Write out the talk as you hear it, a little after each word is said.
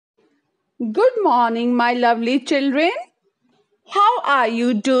Good morning, my lovely children. How are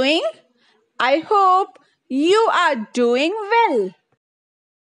you doing? I hope you are doing well.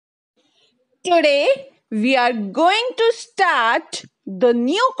 Today, we are going to start the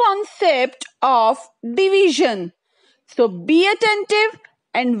new concept of division. So be attentive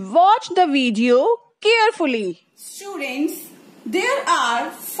and watch the video carefully. Students, there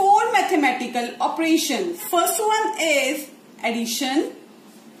are 4 mathematical operations. First one is addition.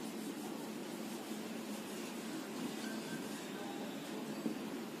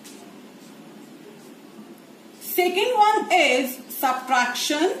 Second one is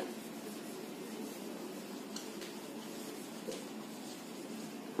subtraction.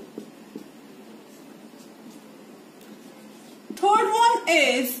 Third one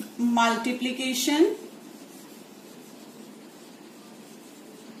is multiplication.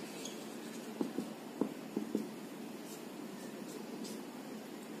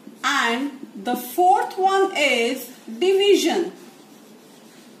 And the fourth one is division.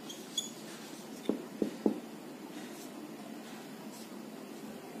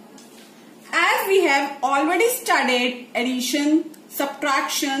 As we have already studied addition,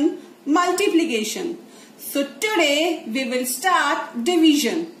 subtraction, multiplication. So today we will start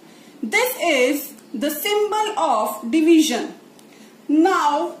division. This is the symbol of division.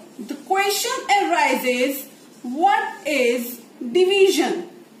 Now the question arises, what is division?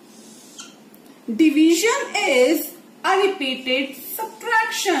 Division is a repeated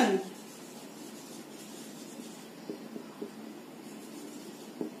subtraction.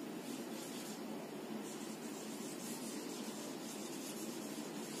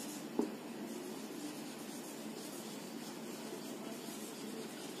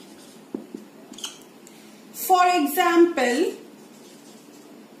 For example,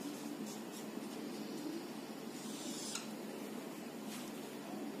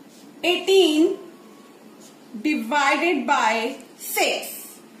 "18 divided by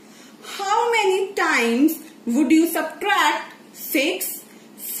 6. How many times would you subtract 6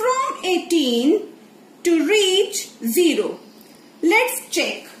 from 18 to reach 0? Let's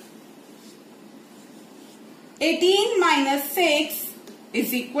check. 18 minus 6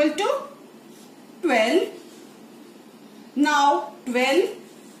 is equal to 12. Now 12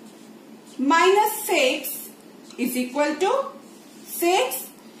 minus 6 is equal to 6.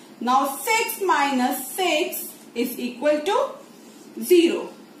 Now 6 minus 6 is equal to 0.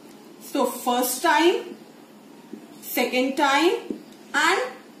 So first time, second time and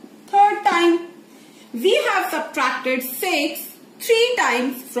third time. We have subtracted 6 3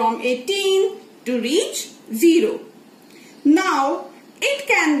 times from 18 to reach 0. Now it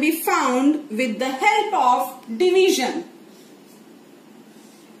can be found with the help of division.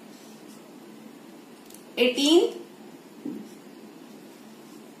 18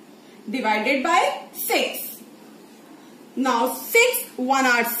 divided by 6. Now 6 1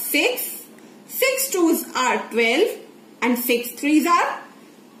 are 6, 6 2s are 12 and 6 3s are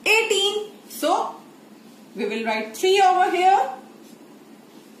 18. So we will write 3 over here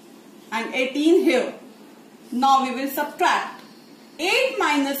and 18 here. Now we will subtract 8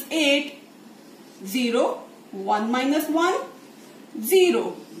 minus 8, 0, 1 minus 1,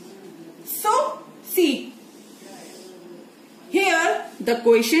 0. So see, here the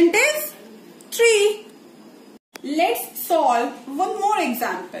quotient is 3. Let's solve one more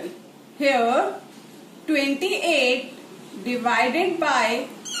example. Here 28 divided by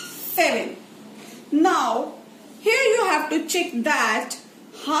 7. Now here you have to check that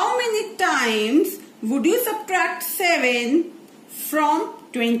how many times would you subtract 7 from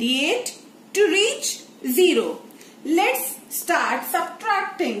 28 to reach 0. Let's start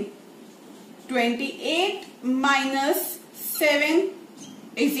subtracting. 28 minus 7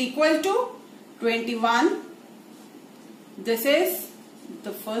 is equal to 21. This is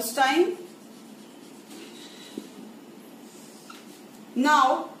the first time.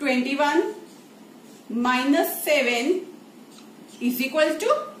 Now 21 minus 7 is equal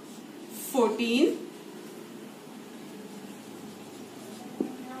to 14.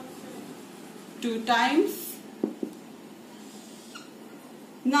 2 times.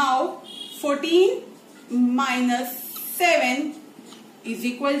 Now 14 minus 7 is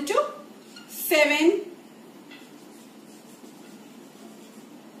equal to 7.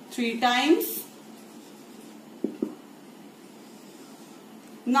 3 times.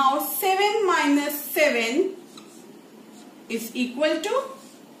 Now 7 minus 7 is equal to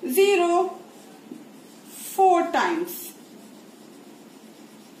 0. 4 times.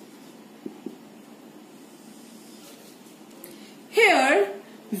 Here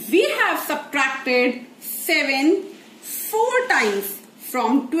we have subtracted 7 4 times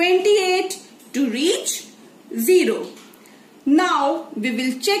from 28 to reach 0. Now we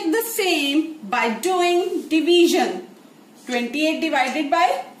will check the same by doing division. 28 divided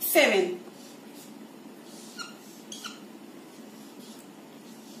by 7.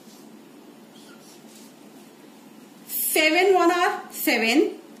 7 1 are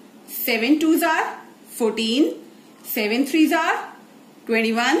 7, 7 2s are 14, 7 3s are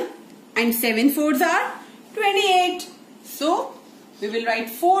 21 and 7 4s are 28. So we will write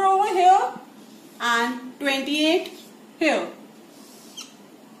 4 over here and 28 here.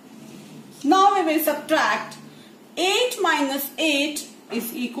 Now we will subtract. 8 minus 8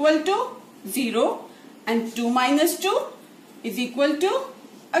 is equal to 0 and 2 minus 2 is equal to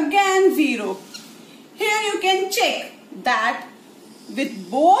again 0. Here you can check that with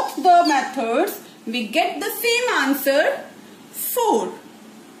both the methods we get the same answer, 4.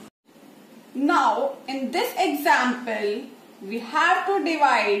 Now in this example we have to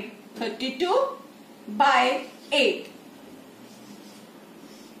divide 32 by 8.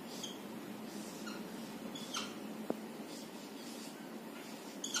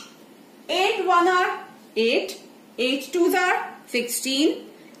 8 1 are 8, 8 2s are 16,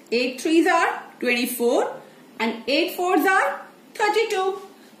 8 3s are 24 and 8 4s are 32.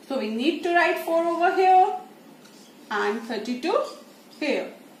 So we need to write 4 over here and 32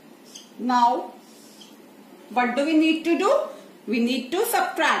 here. Now what do we need to do? We need to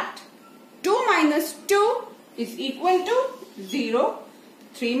subtract. 2 minus 2 is equal to 0.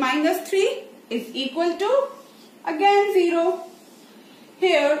 3 minus 3 is equal to again 0.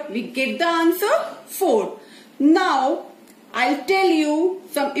 Here we get the answer 4. Now I'll tell you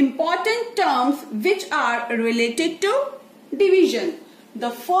some important terms which are related to division. The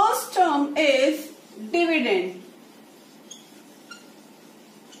first term is dividend.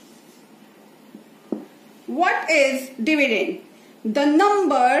 What is dividend? The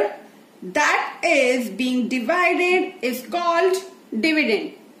number that is being divided is called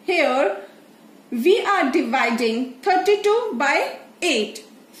dividend. Here we are dividing 32 by 8.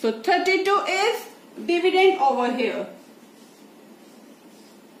 So 32 is dividend over here.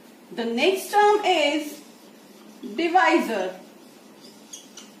 The next term is divisor.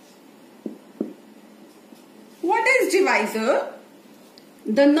 What is divisor?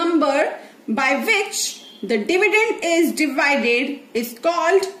 The number by which the dividend is divided is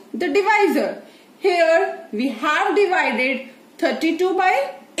called the divisor. Here we have divided 32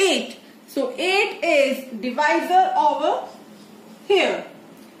 by 8. So 8 is divisor over here.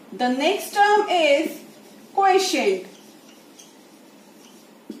 The next term is quotient.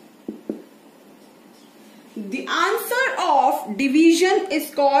 The answer of division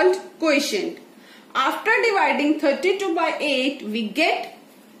is called quotient. After dividing 32 by 8, we get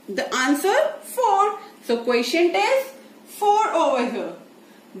the answer 4. So quotient is 4 over here.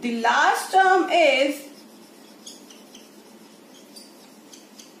 The last term is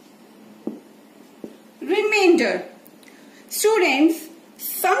remainder. Students,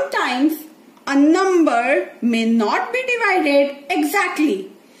 sometimes a number may not be divided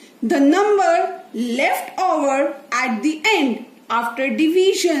exactly. The number left over at the end after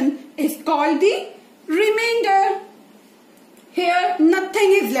division is called the remainder. Here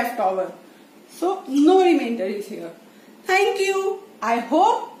nothing is left over. So no remainder is here. Thank you. I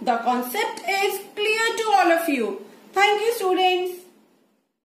hope the concept is clear to all of you. Thank you, students.